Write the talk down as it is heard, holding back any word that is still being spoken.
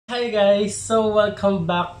Hi guys! So welcome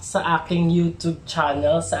back sa aking YouTube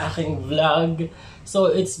channel, sa aking vlog.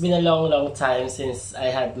 So it's been a long time since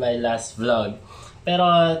I had my last vlog. Pero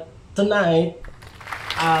tonight,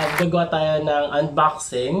 gagawa tayo ng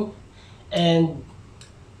unboxing. And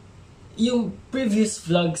yung previous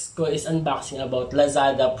vlogs ko is unboxing about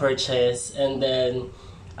Lazada purchase. And then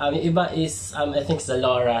yung iba is I think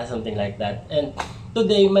Zalora, something like that. And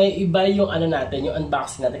today, may iba yung natin, yung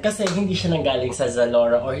unboxing natin. Kasi hindi siya nanggaling sa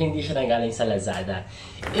Zalora or hindi siya nanggaling sa Lazada.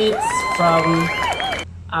 It's from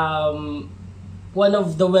one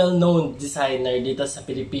of the well-known designer dito sa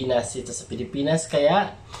Pilipinas.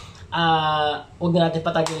 Kaya, huwag na natin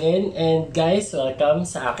patagilin. And guys, welcome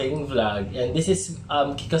sa aking vlog. And this is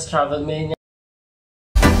Kiko's Travel Mania.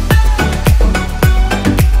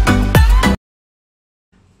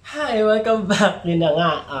 Hi! Welcome back! Yun na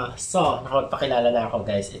nga. So, nakapagpakilala na ako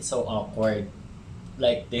guys. It's so awkward.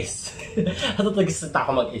 Like this. Natutagsalita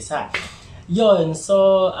ako mag-isa. Yun.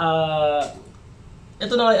 So,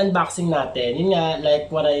 ito na nga yung unboxing natin. Yun nga,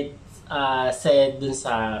 like what I said dun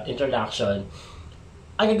sa introduction.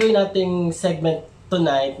 Ang gagawin nating segment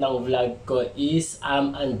tonight ng vlog ko is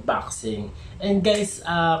unboxing. And guys,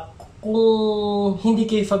 kung hindi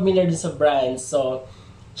kayo familiar dun sa brand, so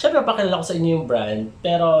syempre, pakilala ko sa inyo yung brand.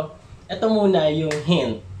 Pero, ito muna yung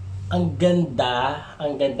hint. Ang ganda.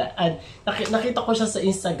 At nakita ko siya sa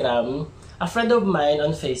Instagram. A friend of mine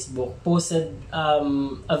on Facebook posted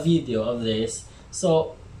a video of this.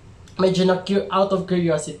 So, medyo out of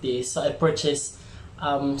curiosity. So, I purchased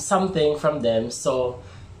something from them. So,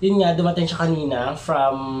 yun nga, dumating siya kanina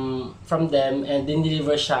from them. And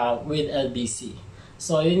din-deliver siya with LBC.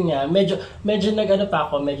 So, yun nga. Medyo pa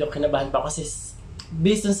ako. Medyo kinabahan pa ako kasi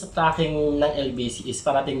based on sa tracking ng LBC is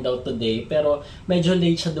parating daw today, pero medyo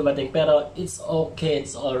late siya dumating, pero it's okay,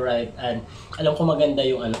 it's alright, and alam ko maganda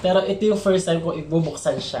yung pero ito yung first time ko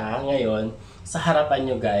ibubuksan siya ngayon sa harapan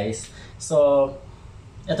nyo guys. So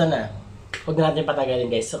eto na, huwag natin patagalin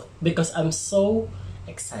guys, so, because I'm so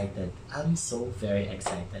excited. I'm so very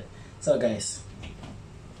excited. So guys,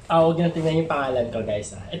 huwag natin tingnan yung pangalan ko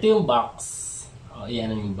guys. Ito yung box.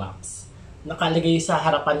 Iyan yung box. Nakalagay sa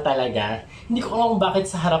harapan talaga. Hindi ko alam kung bakit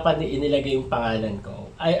sa harapan inilagay yung pangalan ko.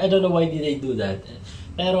 I don't know why did they do that.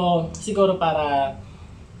 Pero siguro para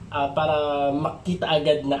makita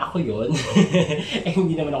agad na ako yun.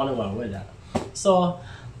 Hindi naman ako nawawala. So,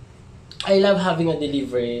 I love having a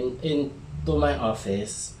delivery into my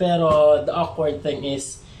office. Pero the awkward thing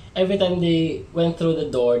is, every time they went through the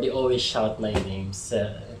door, they always shout my names.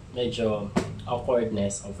 Medyo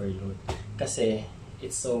awkwardness overload. Kasi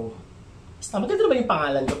it's so... maganda ba yung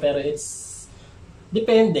pangalan ko, pero it's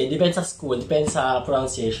depende sa school, depende sa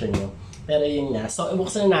pronunciation nyo, pero yun nga. So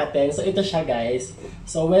ibuksan na natin. So ito siya guys,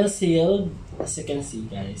 so well sealed as you can see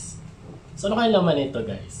guys. So ano kayong laman nito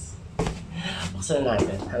guys? Buksan na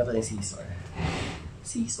natin. Hanap natin yung scissor.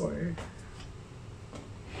 Scissor.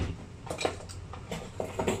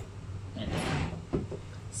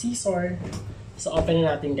 So open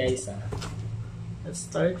na natin guys. Let's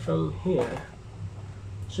start from here.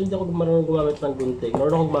 So, hindi ako marunong gumamit ng gunting.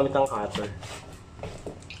 Marunong ako gumamit ng cutter.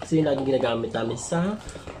 Kasi yun laging ginagamit namin sa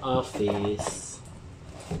office.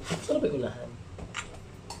 Saan ba yung unahan?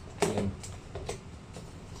 Ayan.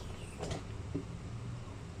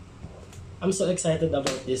 I'm so excited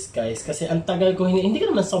about this guys. Kasi ang tagal ko, hindi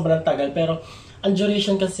ka naman sobrang tagal. Pero ang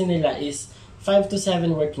duration kasi nila is 5 to 7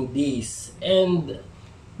 working days. And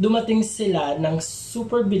dumating sila ng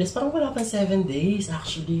super bilis. Parang wala pang 7 days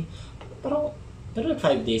actually. Pero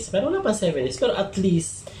 5 days. Pero wala pa 7 days. Pero at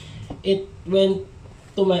least, it went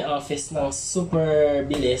to my office ng super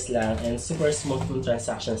bilis lang and super smooth yung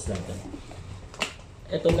transactions natin.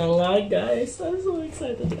 Ito na nga guys. I'm so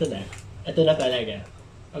excited. Ito na talaga.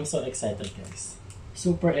 I'm so excited guys.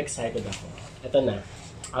 Super excited ako. Ito na.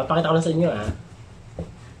 Pakita ko lang sa inyo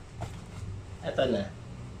Ito na.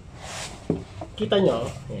 Kita nyo?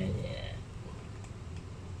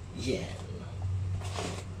 Yan.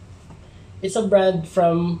 It's a brand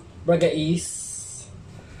from Bragais.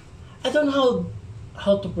 I don't know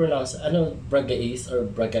how to pronounce it. Bragais or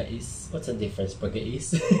Bragais. What's the difference?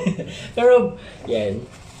 Bragais. Pero, yan.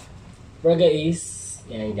 Bragais.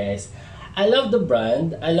 Yan, guys. I love the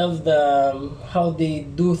brand. I love the how they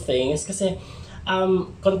do things. Kasi,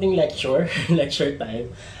 konting lecture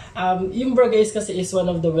time. Yung Bragais kasi is one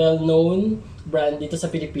of the well-known brand dito sa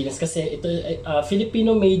Pilipinas. Kasi ito,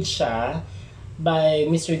 Filipino-made siya by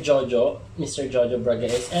Mr. Jojo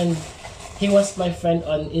Bragais, and he was my friend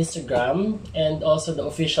on Instagram and also the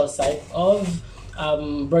official site of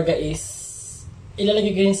Bragais.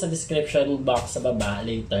 Ilalagay ko yun sa description box sa baba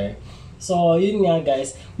later. So yun nga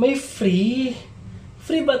guys, may free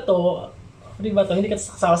Free ba to? Free ba to? Hindi ka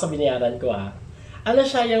kasama sa binayaran ko ha. Ano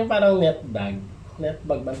siya yung parang net bag? Net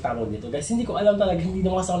bag bang tawag dito? Guys, hindi ko alam talaga. Hindi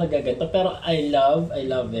naman kasi ako nagaganto. Pero I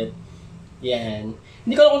love it. Yan.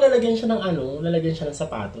 Hindi ko alam kung lalagyan siya ng lalagyan siya ng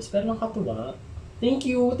sapatos. Pero nakatuwa. Thank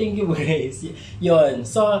you guys. Yon.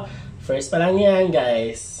 So, first pa lang yan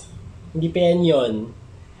guys. Hindi pa yan yun.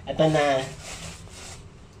 Ito na.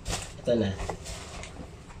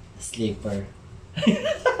 Slipper.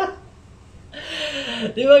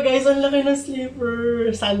 Diba guys, ang laki ng slipper.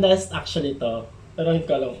 Sandals actually to. Pero hindi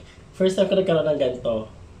ko alam. First time ko nagkaroon ng ganito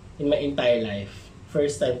in my entire life.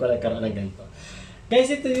 First time ko nagkaroon ng ganito. Guys,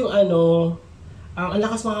 ito yung ang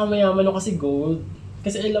lakas makamayaman ko kasi gold.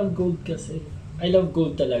 Kasi I love gold kasi. I love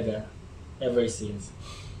gold talaga. Ever since.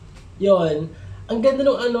 Yon. Ang ganda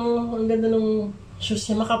nung shoes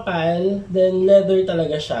niya, makapal. Then leather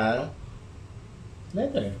talaga siya.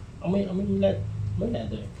 Leather. May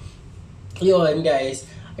leather. Yun, guys.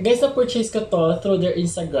 Guys, na-purchase ko to through their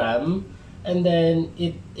Instagram. And then,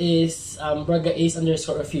 it is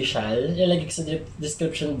Bragais_official. Ilalagay ko sa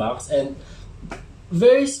description box. And,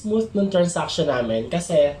 very smooth nung transaction namin.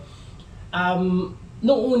 Kasi,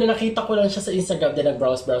 nung una, nakita ko lang siya sa Instagram. Then,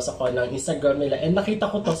 nag-browse ako ng Instagram nila. And nakita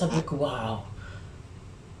ko to, sabi ko, wow.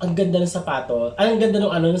 Ang ganda ng sapato. Ang ganda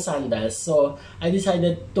ng sandals. So, I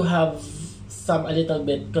decided to have a little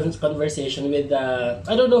bit conversation with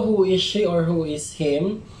I don't know who is she or who is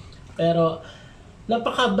him, pero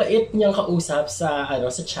napakabait niyang kausap sa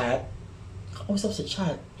chat. Kausap sa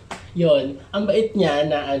chat. Yon, ang bait niya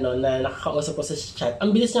na na nakakausap ko sa chat.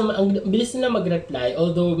 Ang bilis niya mag-reply,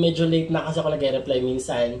 although medyo late na kasi ako nag-reply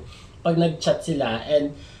minsan pag nag-chat sila,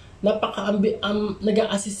 and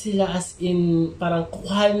nag-a-assist sila as in parang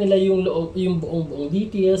kukuha nila yung buong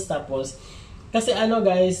details. Tapos kasi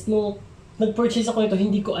guys, nung nag-purchase ako nito,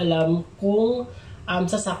 hindi ko alam kung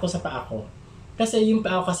sasakto sa paa ko. Kasi yung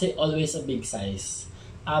paa ko kasi always a big size.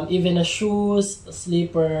 Even a shoes, a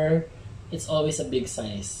slipper, it's always a big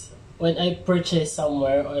size. When I purchase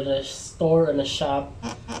somewhere or in a store or in a shop,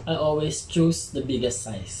 I always choose the biggest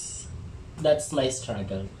size. That's my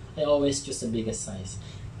struggle. I always choose the biggest size.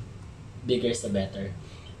 Bigger is the better.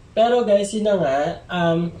 Pero guys, yun na nga,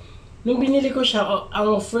 nung binili ko siya,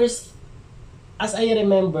 as I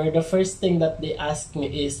remember, the first thing that they asked me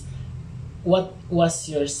is, what was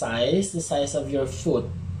your size? The size of your foot.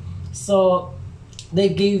 So, they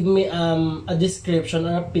gave me a description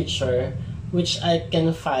or a picture which I can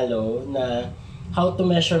follow na how to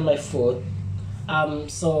measure my foot.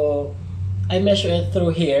 So, I measure it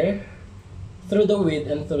through here, through the width,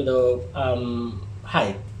 and through the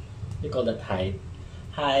height. We call that height.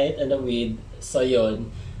 Height and the width. So, yun.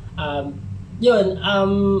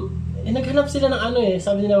 Naghanap sila ng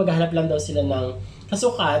sabi nila maghahanap lang daw sila ng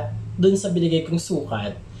kasukat dun sa binigay kong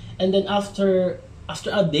sukat. And then after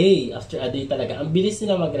a day talaga, ang bilis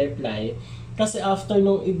nila mag-reply. Kasi after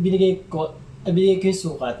nung binigay ko yung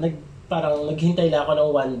sukat, parang naghintay lang ako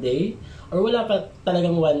ng 1 day, or wala pa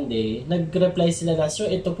talagang 1 day, nag-reply sila na, sure,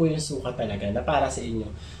 ito po yung sukat talaga, na para sa inyo.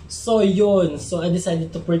 So, yun. So, I decided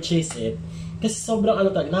to purchase it. Kasi sobrang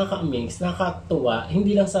talaga, nakaka-amaze, nakakatuwa,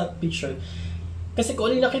 hindi lang sa picture. Kasi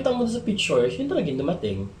kung alin nakita mo sa picture, yun talaga yung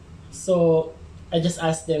dumating. So, I just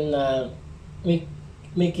asked them na make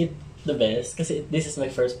it the best. Kasi this is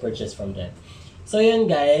my first purchase from them. So,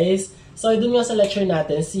 yun guys. So, dun nga sa lecture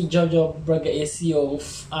natin, si Jojo Bragais yung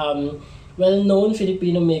well-known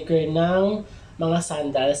Filipino maker ng mga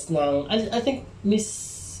sandals ng, I think,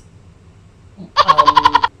 Miss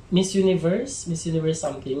Universe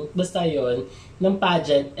something. Basta yun, ng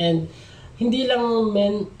pageant. And, hindi lang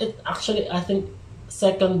actually, I think,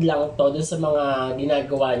 second lang to dun sa mga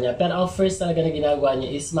ginagawa niya. Pero ang first talaga na ginagawa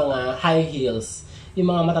niya is mga high heels. Yung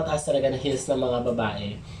mga matataas talaga na heels ng mga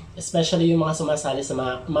babae. Especially yung mga sumasali sa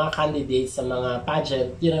mga candidates sa mga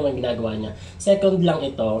pageant, yun ang ginagawa niya. Second lang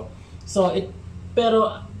ito. So, pero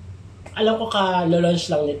alam ko ka-launch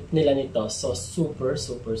lang nila nito. So, super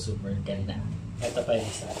ganda. Ito pa yung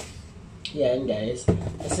isa. Yan, guys.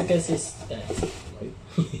 As you can see, guys.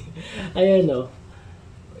 Ayan, no.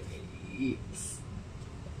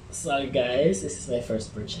 So, guys, this is my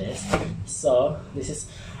first purchase. So,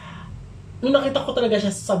 nung nakita ko talaga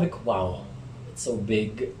siya, sabi ko, wow, it's so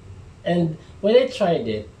big. And when I tried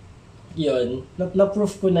it, yun,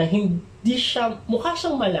 na-proof ko na hindi siya, mukha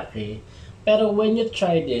siyang malaki. Pero when you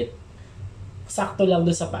tried it, sakto lang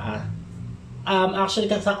doon sa paa.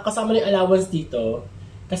 Actually, kasama na yung allowance dito.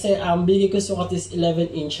 Kasi, bigay ko sukat is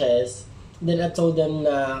 11 inches. Then, I told them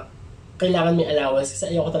na kailangan may allowance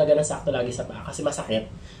kasi ayoko talaga ng sakto lagi sa paa. Kasi masakit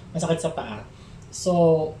sa paa.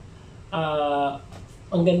 So,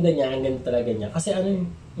 ang ganda niya, ang ganda talaga niya. Kasi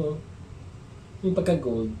yung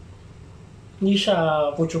pagka-gold. Hindi siya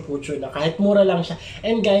pucho-pucho na. Kahit mura lang siya.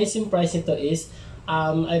 And guys, yung price nito is,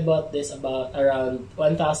 I bought this about around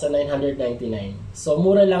 1,999. So,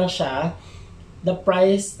 mura lang siya. The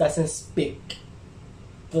price doesn't speak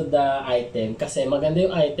to the item. Kasi maganda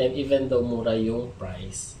yung item even though mura yung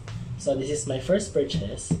price. So, this is my first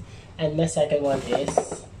purchase. And my second one is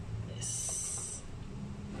this.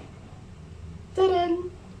 Taran!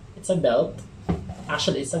 It's a belt.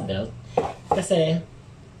 Actually, it's a belt. Kasi,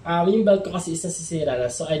 yung belt ko kasi is nasisira na,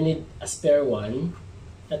 so I need a spare one.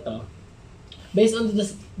 Ito. Based on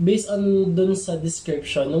dun sa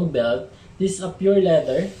description ng belt, this is a pure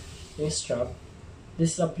leather, yung strap.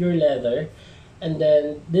 This is a pure leather. And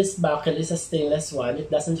then, this buckle is a stainless one. It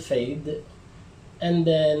doesn't fade. And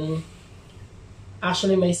then,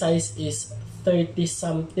 actually, my size is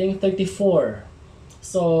 30-something, 34.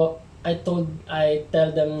 So, I tell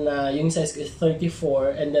them na yung size ko is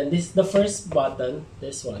 34, and then this the first button,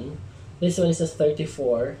 this one is a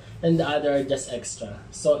 34, and the other are just extra.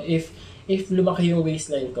 So if lumaki yung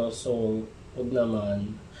waistline ko, so huwag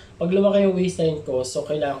naman. Pag lumaki yung waistline ko, so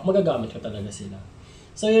kailangan magagamit ko talaga sila.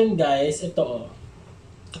 So yun guys, ito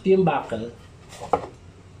ito yung buckle.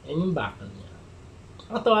 Yan yung buckle niya.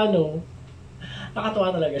 Nakakatawa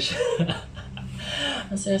talaga siya.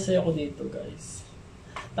 Ang saya-saya ko dito guys.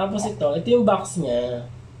 Tapos ito yung box niya.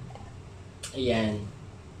 Ayan.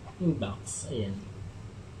 Yung box. Ayan.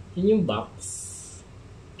 Yun yung box.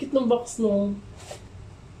 Cute ng box no.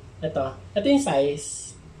 Ito yung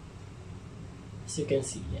size. As you can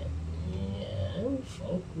see. Yan. Ayan.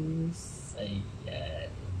 Focus. Ayan.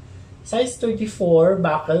 Size 34.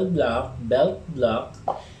 Buckle black. Belt black.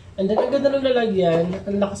 And then, ang ganda ng lalagyan.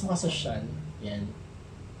 Ang lakas makasosyan. Yan.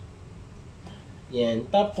 Yan.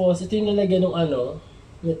 Tapos, ito yung lalagyan ng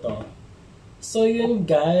nito. So yun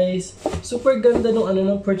guys, super ganda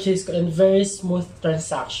nung purchase ko and very smooth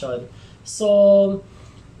transaction. So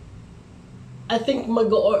I think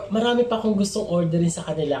marami pa akong gustong orderin sa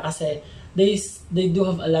kanila kasi they do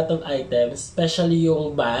have a lot of items, especially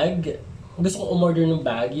yung bag. Gusto kong umorder ng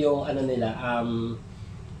bag, yung nila,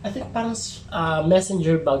 I think parang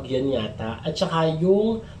messenger bag yan yata. At saka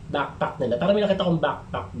yung backpack nila. Parang may nakita akong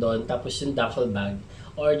backpack doon, tapos yung duffel bag.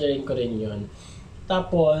 Ordering ko rin yun.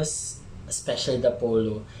 Tapos, especially the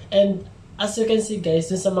polo. And, as you can see guys,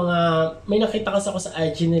 dun sa may nakita kasi ako sa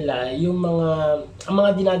IG nila, ang mga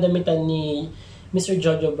dinadamitan ni Mr.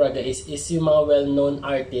 Jojo Bragais is yung mga well-known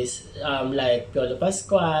artists, like Piolo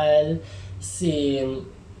Pascual, si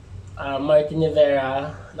Martin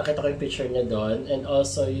Rivera, nakita ko yung picture niya doon, and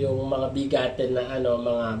also yung mga bigatin na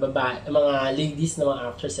mga babae, mga ladies na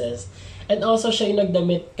mga actresses. And also, siya yung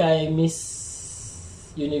nagdamit kay Miss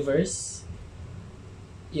Universe.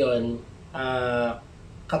 Yun,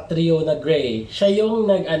 Kaartehan Gray. Siya yung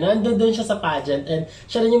nandun siya sa pageant, and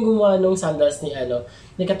siya rin yung gumawa ng sandals ni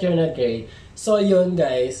Kaartehan Gray. So yun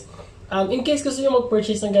guys, in case gusto nyo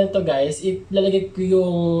mag-purchase ng ganito guys, ilalagay ko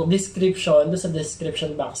yung description doon sa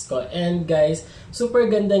description box ko. And guys, super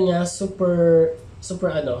ganda niya, super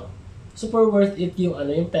worth it yung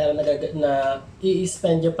yung pera na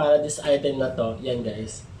i-spend nyo para this item na to. Yan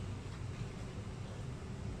guys.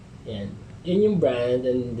 Yan. Yan yung brand,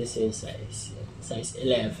 and this is size. Size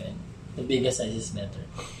 11. The biggest size is better.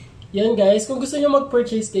 Yan guys, kung gusto nyo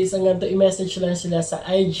mag-purchase guys, ang ganito, i-message lang sila sa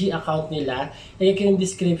IG account nila. Lagay ko yung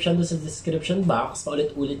description doon sa description box.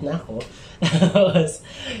 Paulit-ulit na ako.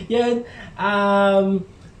 Yan.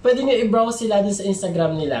 Pwede nyo i-browse sila doon sa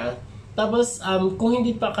Instagram nila. Tapos, kung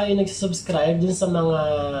hindi pa kayo nagsubscribe dun sa mga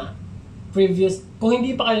kung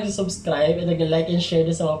hindi pa kayo nagsubscribe and nag-like and share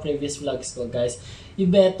dun sa mga previous vlogs ko guys, you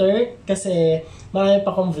better, kasi marami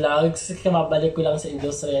pa akong vlogs, kababalik ko lang sa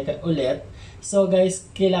industriya ulit. So guys,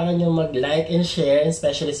 kailangan nyo mag-like and share, and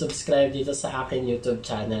especially subscribe dito sa akin YouTube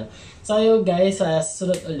channel. So yun guys,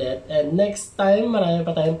 susunod ulit, and next time marami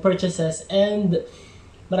pa tayong purchases and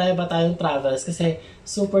marami pa tayong travels kasi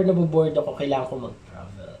super naboboard ako, kailangan ko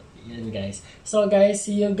mag-travel. Yan guys. So guys,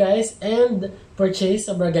 see you guys and purchase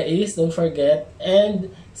sa Bragais, don't forget,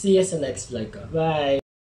 and see you sa next vlog ko. Bye!